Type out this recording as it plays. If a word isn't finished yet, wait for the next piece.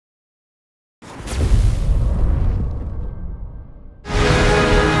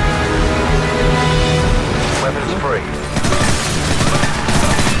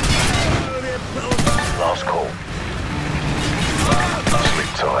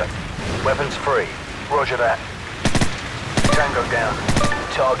Weapons free. Roger that. Tango down.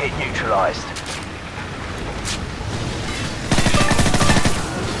 Target neutralized.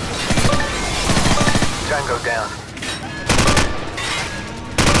 Tango down.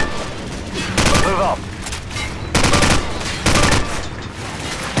 Move up.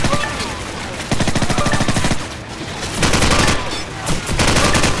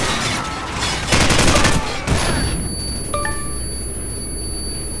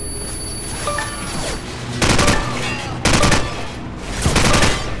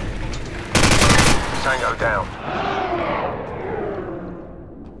 Tango down.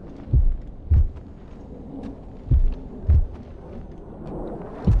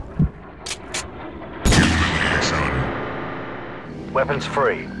 Weapons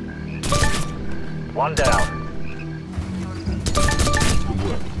free. One down.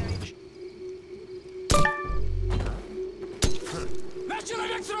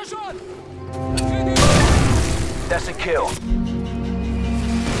 That's a kill.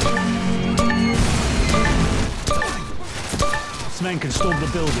 Men can storm the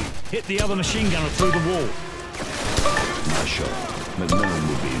building. Hit the other machine gunner through the wall. Nice shot. McMillan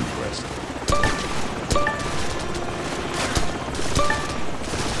would be impressed.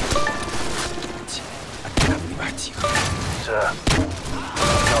 Sir,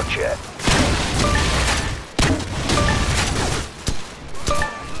 not yet.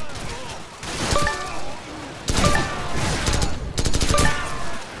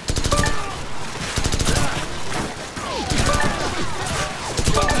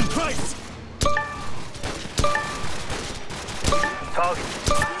 Target.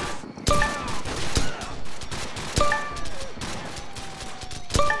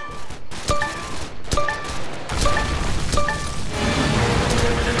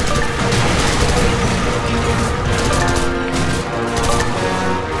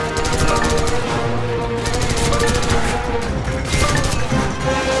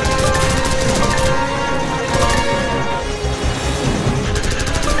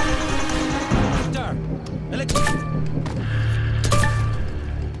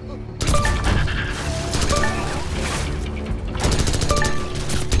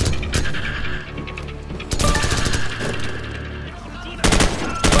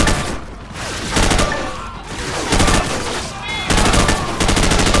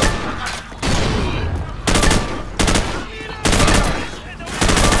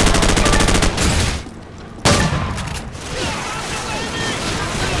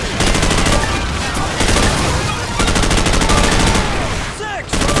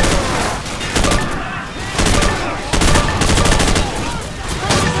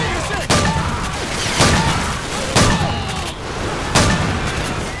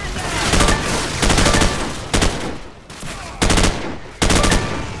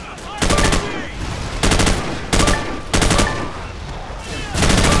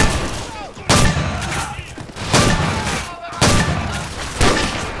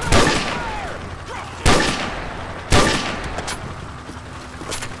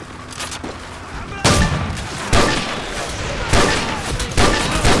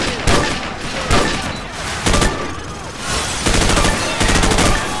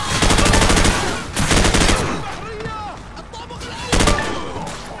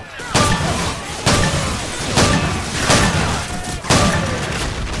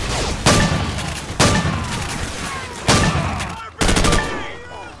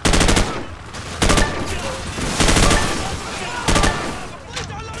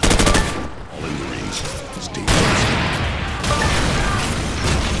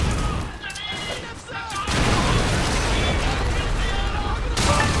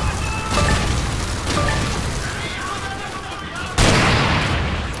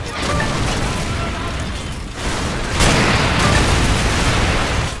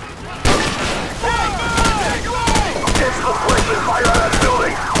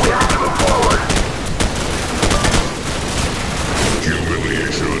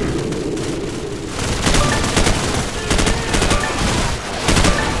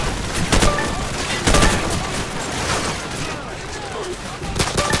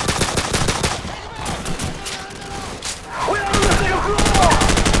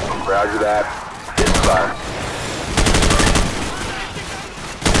 Roger that. Hit fire.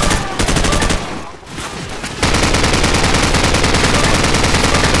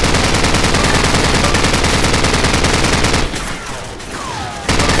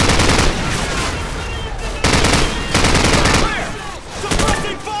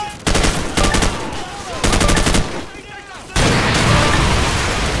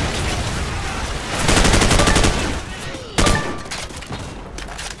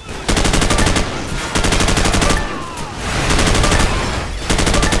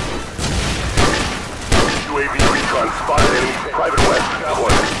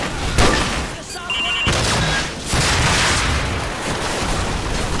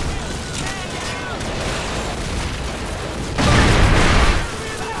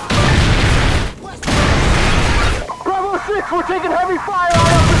 fire on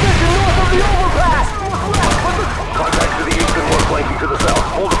our position north of the overpass! Contact to the east and one flanking to the south.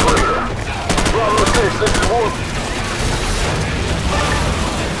 Hold the perimeter. Bravo 6, this is Wolf.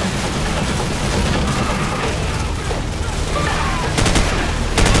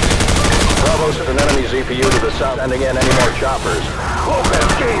 Bravo's an enemy ZPU to the south, sending in any more choppers. Lopez,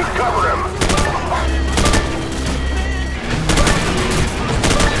 James, cover him!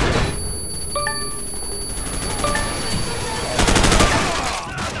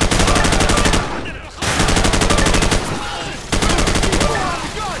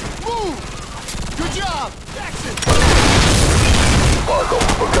 Marco,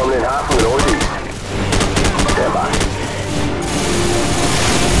 we're coming in hot from the northeast. Stand by.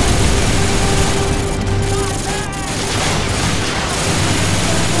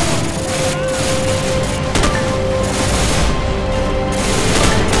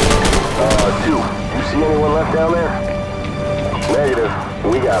 Two. You see anyone left down there? Negative.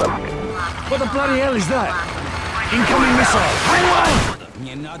 We got him. What the bloody hell is that? Incoming missile! Hang on!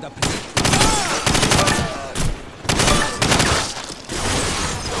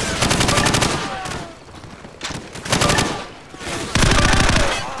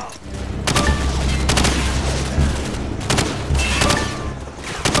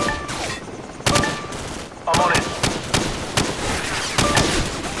 I'm on it.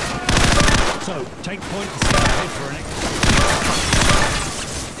 So, take point and stay ahead for an extra.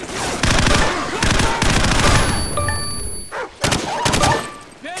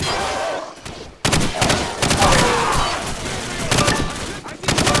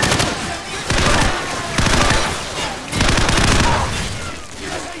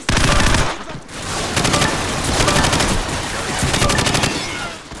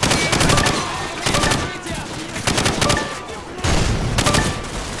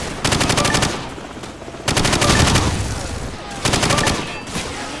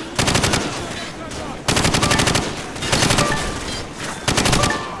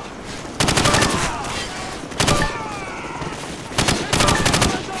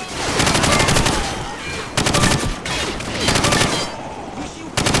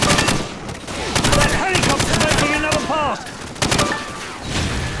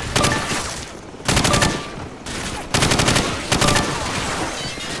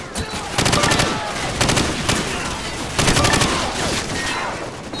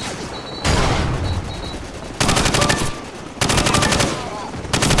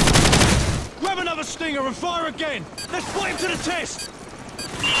 Stinger and fire again! Let's put him to the test!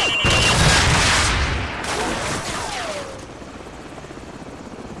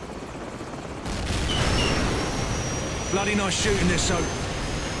 Bloody nice shooting this, so...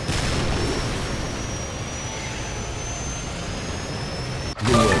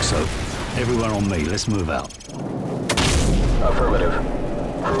 Good work, so. Everyone on me. Let's move out. Affirmative.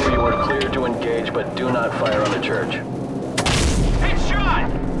 Crew, you are cleared to engage, but do not fire on the church.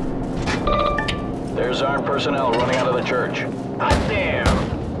 Headshot! There's armed personnel running out of the church. Hot damn!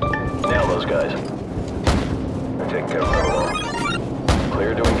 Nail those guys. Take care of them.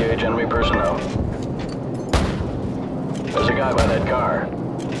 Clear to engage enemy personnel. There's a guy by that car.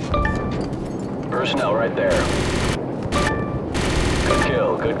 Personnel right there. Good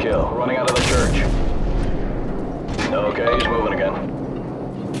kill, good kill. Running out of the church. Okay, he's moving again.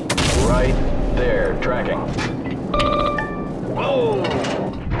 Right there, tracking. Whoa!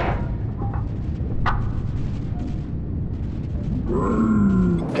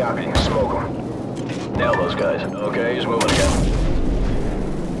 Copy, smoke him. Nail those guys. Okay, he's moving again.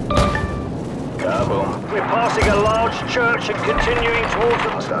 Kaboom. We're passing a large church and continuing towards the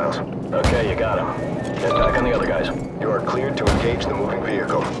hostiles. Okay, you got him. Get back on the other guys. You are cleared to engage the moving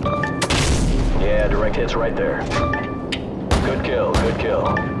vehicle. Yeah, direct hits right there. Good kill, good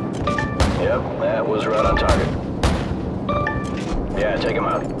kill. Yep, that was right on target. Yeah, take him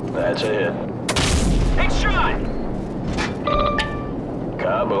out. That's a hit. Headshot!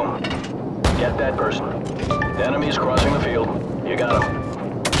 Kaboom. Get that person. The enemy's crossing the field. You got him.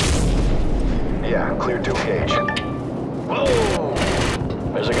 Yeah, cleared to engage. Whoa!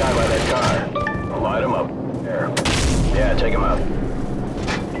 There's a guy by that car. Light him up. There. Yeah, take him out.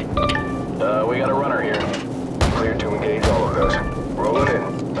 We got a runner here. Cleared to engage all of those. Rolling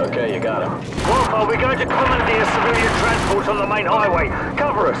in. Okay, you got him. Wolf, we're going to commandeer civilian transport on the main highway.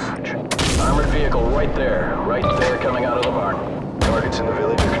 Cover us. Armored vehicle right there coming out of the barn. Targets in the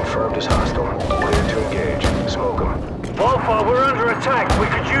village are confirmed as hostile. Cleared to engage. Smoke them. Wolf, we're under attack. We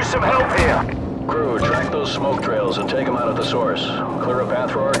could use some help here. Crew, track those smoke trails and take them out at the source. Clear a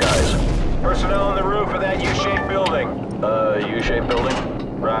path for our guys. Personnel on the roof of that U-shaped building. U-shaped building?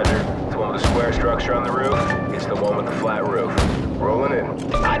 Roger. It's the one with the square structure on the roof. It's the one with the flat roof. Rolling in.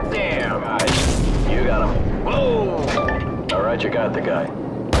 Hot damn! Guys, you got him. Whoa! All right, you got the guy.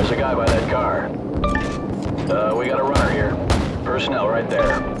 There's a guy by that car. We got a runner here. Personnel right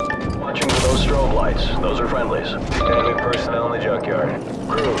there. Watching for those strobe lights. Those are friendlies. Enemy personnel in the junkyard.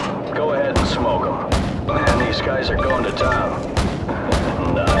 Crew, go ahead and smoke them. Man, these guys are going to town.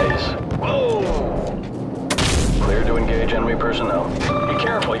 Nice. Whoa! Clear to engage enemy personnel. Be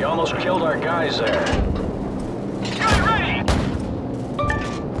careful, you almost killed our guys there. Get ready!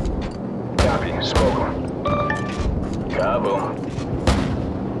 Copy. Smoke them. Kaboom.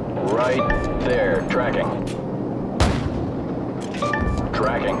 Right there, tracking.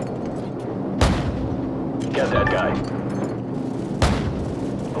 Tracking. Get that guy.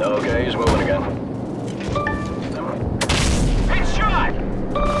 Okay, he's moving again. Hit shot!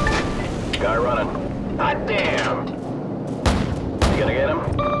 Guy running. Hot damn! You gonna get him?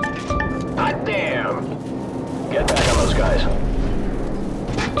 Hot damn! Get back on those guys.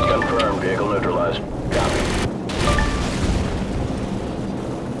 Confirmed, vehicle neutralized. Copy.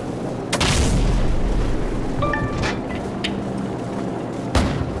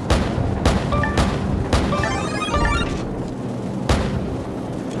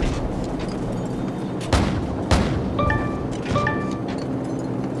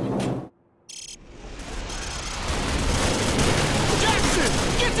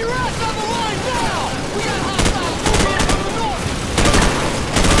 Get your ass on the line now! We got hostiles moving in from the north!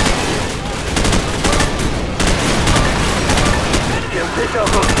 Jim, take out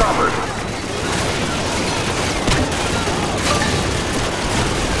those choppers!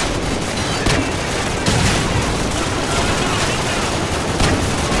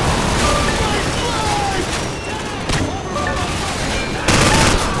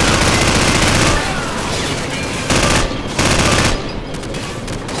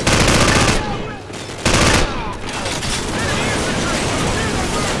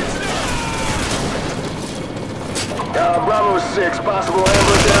 Bravo 6, possible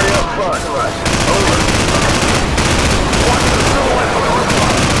ambush area up front. Right. Over. Watch the silhouette from the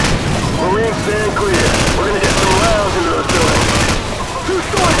rooftop. Marines stand clear. We're gonna get some rounds into those buildings.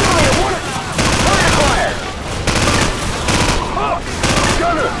 Two-story building, one... Fire acquired! Up!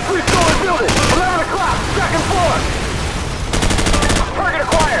 Gunner, three-story building, 11 o'clock, second floor! Target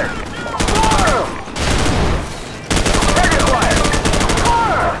acquired! Fire! Target acquired!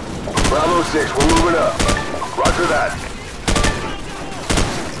 Fire! Bravo 6, we're moving up. Roger that.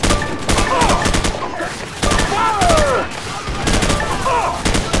 Fire!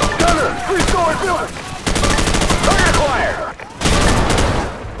 Gunner, three-story building! Target acquired!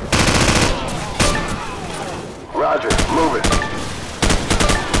 Roger, moving.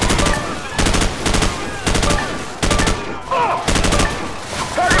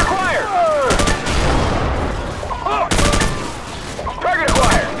 Target acquired! Target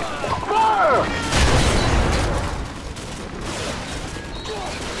acquired! Fire!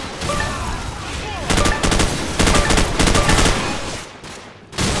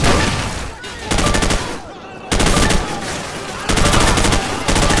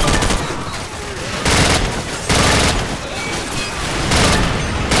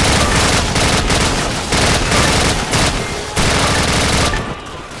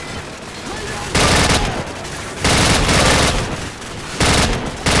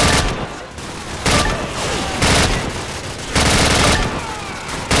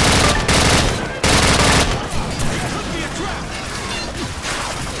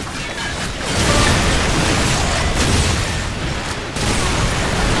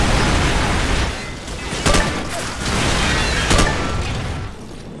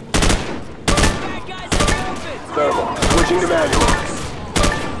 Thermal, switching to manual.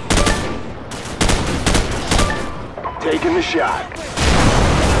 Taking the shot.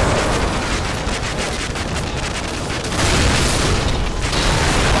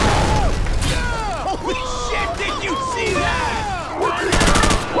 Holy shit, did you see that? Working.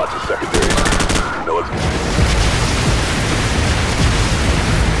 Lots of secondaries. No one's...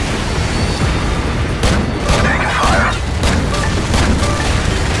 Taking fire.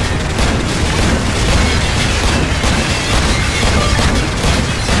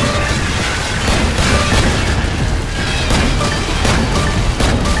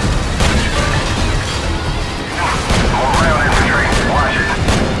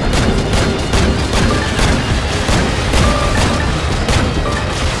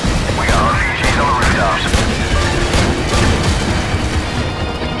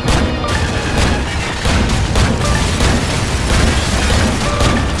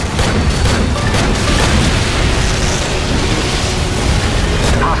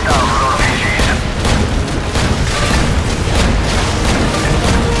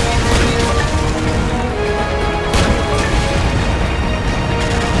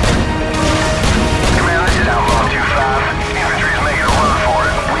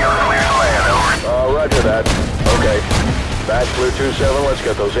 2-7, let's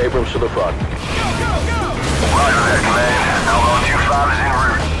get those Abrams to the front. Roger that, command. Outlaw 2-5 is en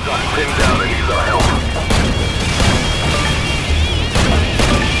route. Pinned down and needs our help.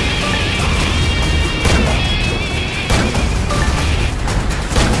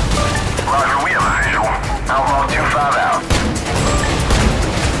 Roger, we have a visual. Outlaw 2-5 out.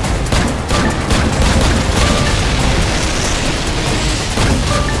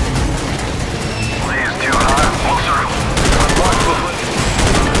 Lee is too high. We'll circle. Watch the foot.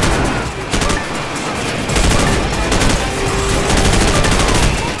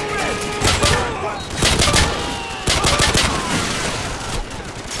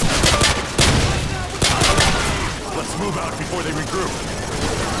 Let's move out before they regroup.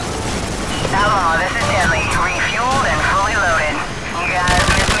 Outlaw, this is Deadly. Refueled and fully loaded. You guys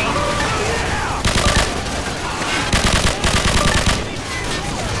with me?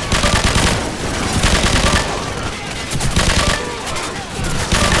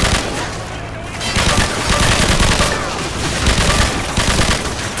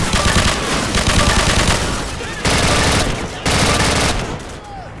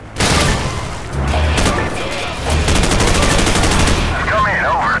 Come in,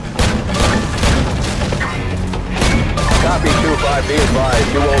 over. Copy 2-5, be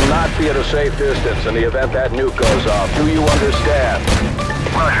advised, you will not be at a safe distance in the event that nuke goes off. Do you understand?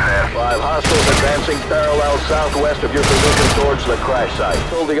 Roger that. 5 hostiles advancing parallel southwest of your position towards the crash site.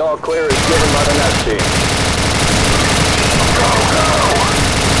 Till the all clear is given by the next team. Go, go!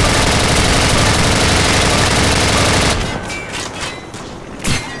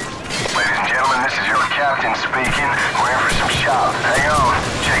 Ladies and gentlemen, this is your captain speaking. We're in for some shots. Hang on.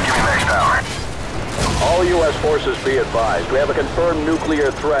 Jake, give me max power. All U.S. forces be advised. We have a confirmed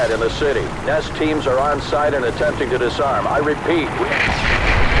nuclear threat in the city. Nest teams are on site and attempting to disarm. I repeat,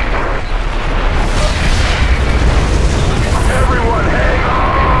 Everyone, hang on!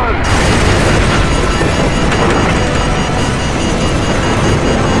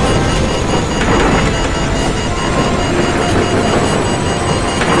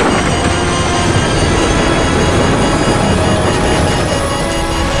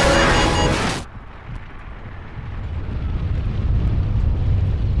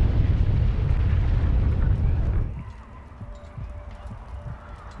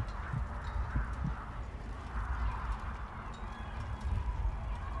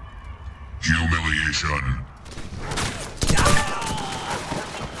 Humiliation.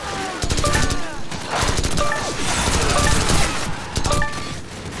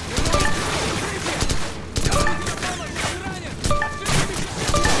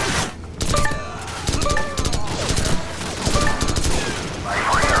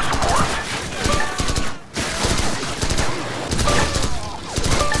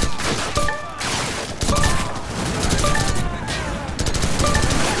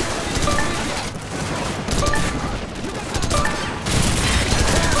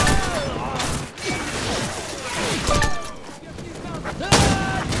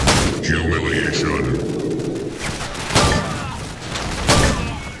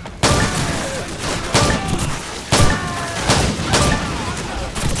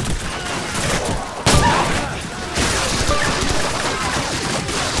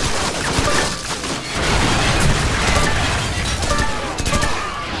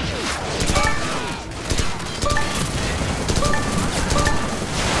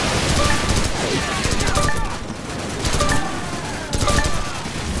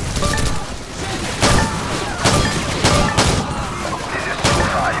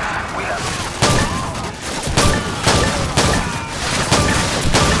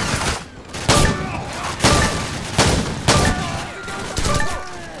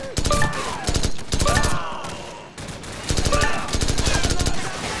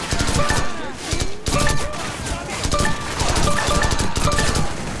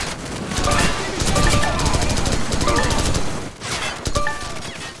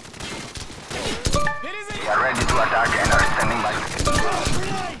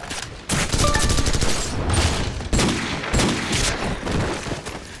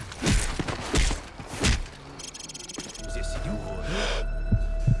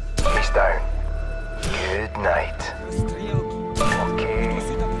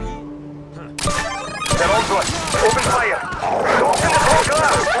 Open fire! Open the whole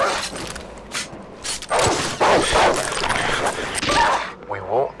glass! We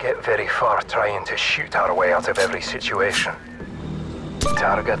won't get very far trying to shoot our way out of every situation.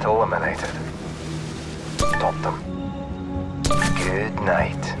 Target eliminated. Stop them. Good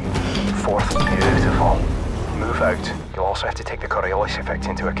night. Fourth, beautiful. Move out. You'll also have to take the Coriolis effect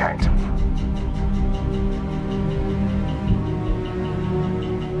into account.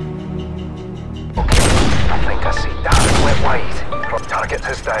 think I see. Damn, it went wide. Target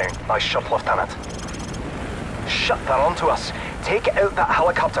is down. Nice shot, Lieutenant. Shut, they're onto us. Take out that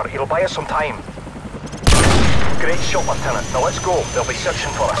helicopter. It'll buy us some time. Great shot, Lieutenant. Now let's go. They'll be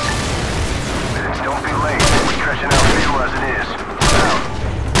searching for us. Don't be late. We're stretching out fuel as it is. Out.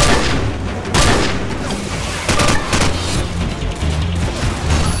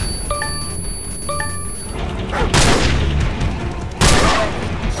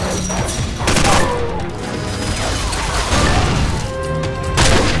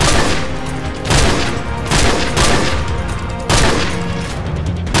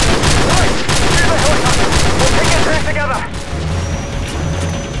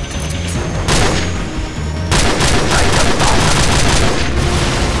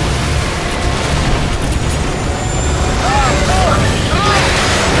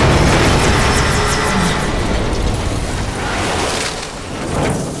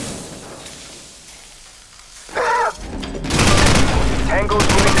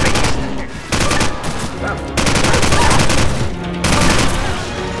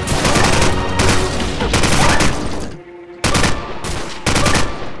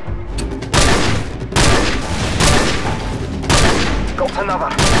 Another.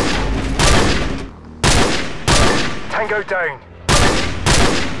 Tango down.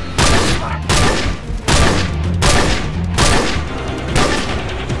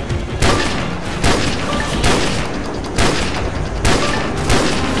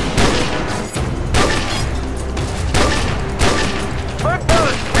 Football,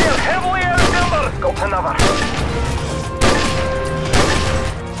 we are heavily outnumbered. Got another.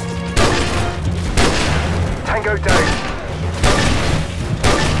 Tango down.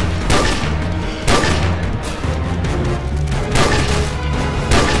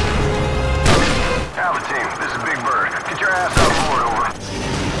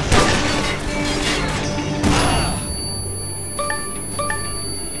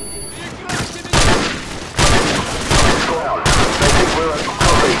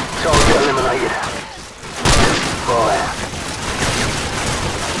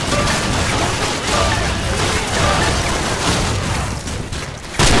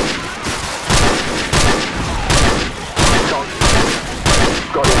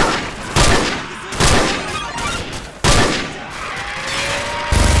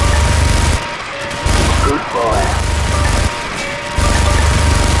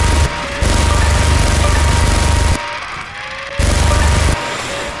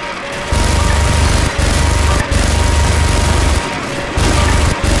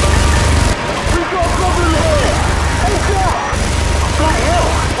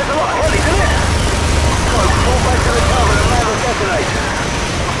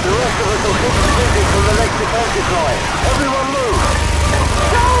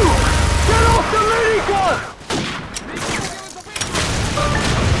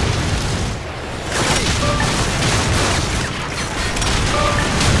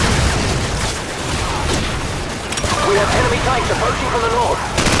 Tanks approaching from the north.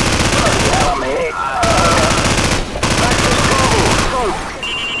 Yeah, I'm hit. Back to trouble. Go.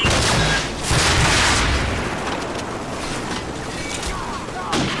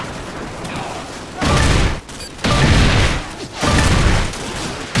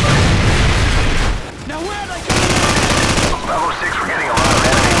 Now where are they going? Bravo 6, we're getting a lot of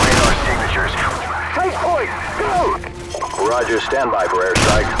enemy radar signatures. Take point. Go. Roger, stand by for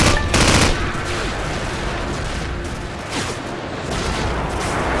airstrike.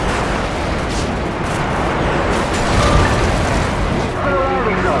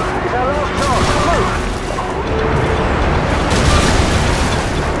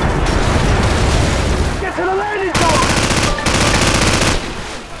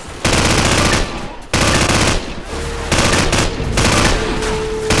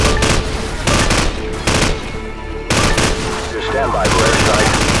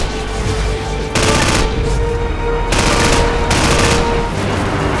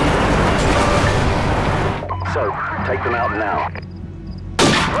 Take them out now.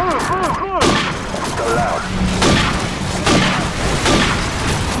 Move, move, move! Go loud.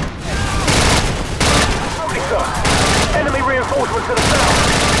 Sir. Enemy reinforcements to the south.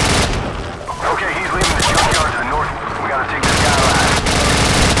 Okay, he's leaving the junkyard to the north. We gotta take this guy alive.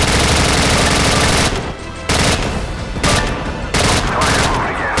 Target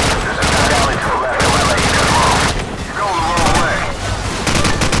moving again. There's a back alley to the left. I'll let you cut him off. You're going the wrong way.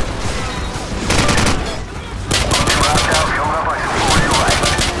 Coming up, I can pull you right.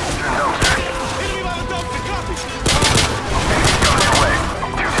 Turn dumpster. Enemy by the dumpster, copy! Okay, he's coming your way.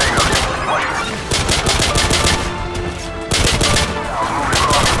 2 tangos. Watch it. Now moving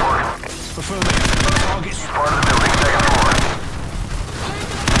across the border. Affirmative. Target spotted.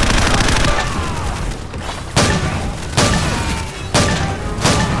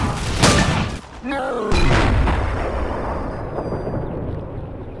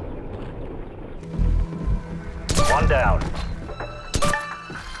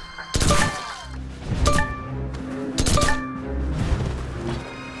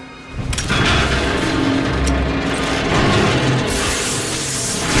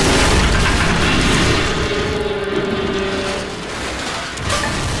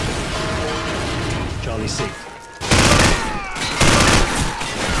 received.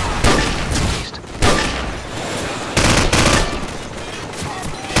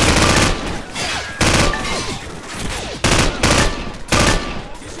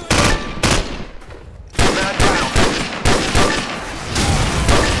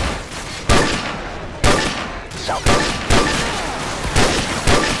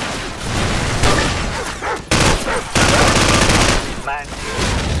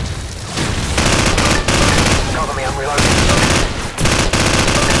 Cover me, I'm reloading.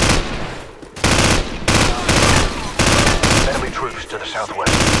 Enemy troops to the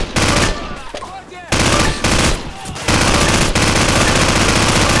southwest.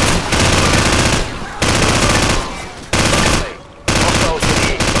 Hostiles to the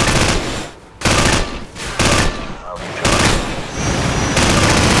east.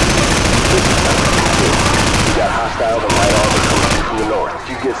 We got hostiles and light armor coming through from the north. If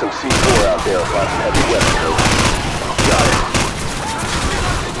you get some C4 out there, I'll find some heavy weapons, though. Got it.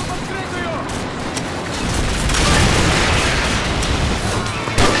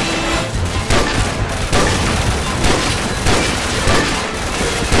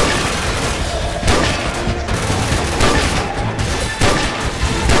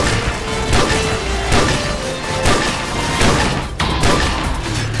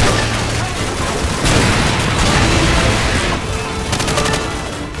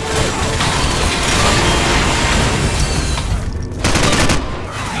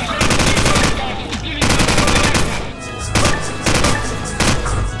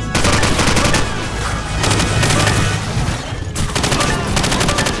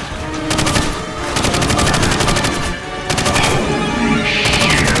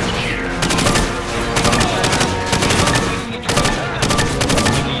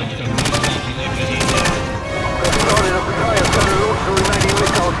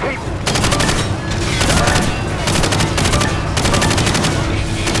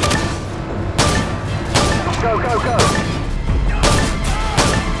 Go, go, go!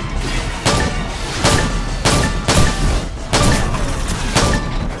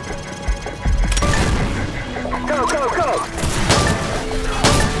 Go, go, go!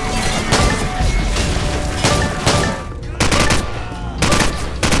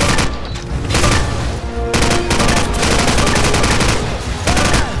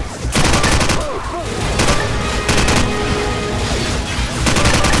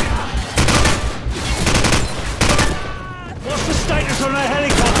 What's the status on that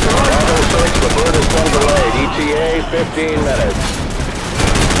helicopter? Bravo 6, the bird is one delayed. ETA 15 minutes.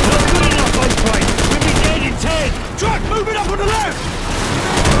 Not good enough, Ice Plane. We'll be dead in 10. Truck, moving up on the left!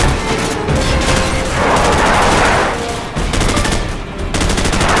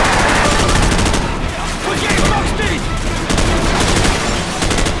 We're getting boxed in!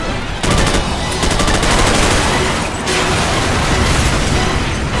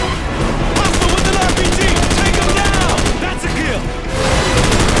 Hostile with an RPG! Take him down! That's a kill!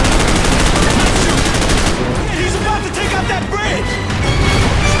 He's about to take out that bridge!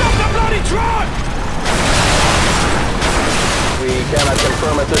 Stop the bloody truck! We cannot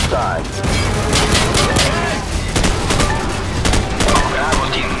confirm at this time. Bravo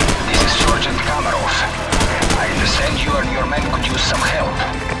team, this is Sergeant Kamarov. I understand you and your men could use some help.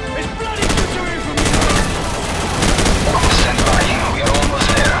 It's bloody treacherous from you! Stand by, we are almost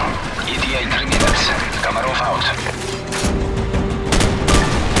there. ETA 3 minutes. Kamarov out.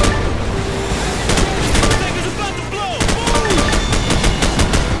 Tank is about to blow! Move!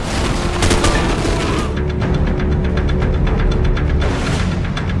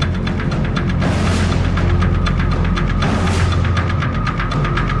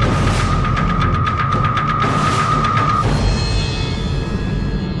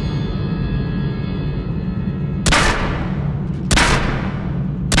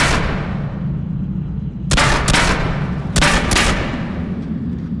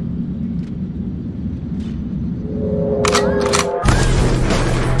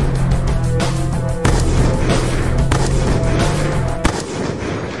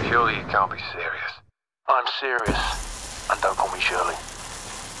 Surely you can't be serious. I'm serious. And don't call me Shirley.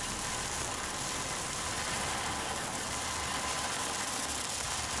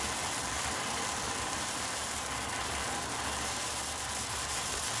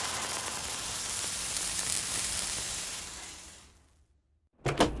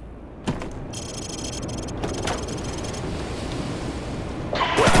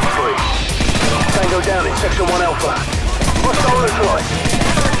 Tango down in Section 1 Alpha. Hostile neutralized.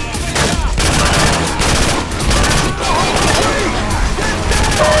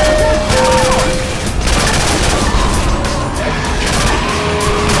 Oh!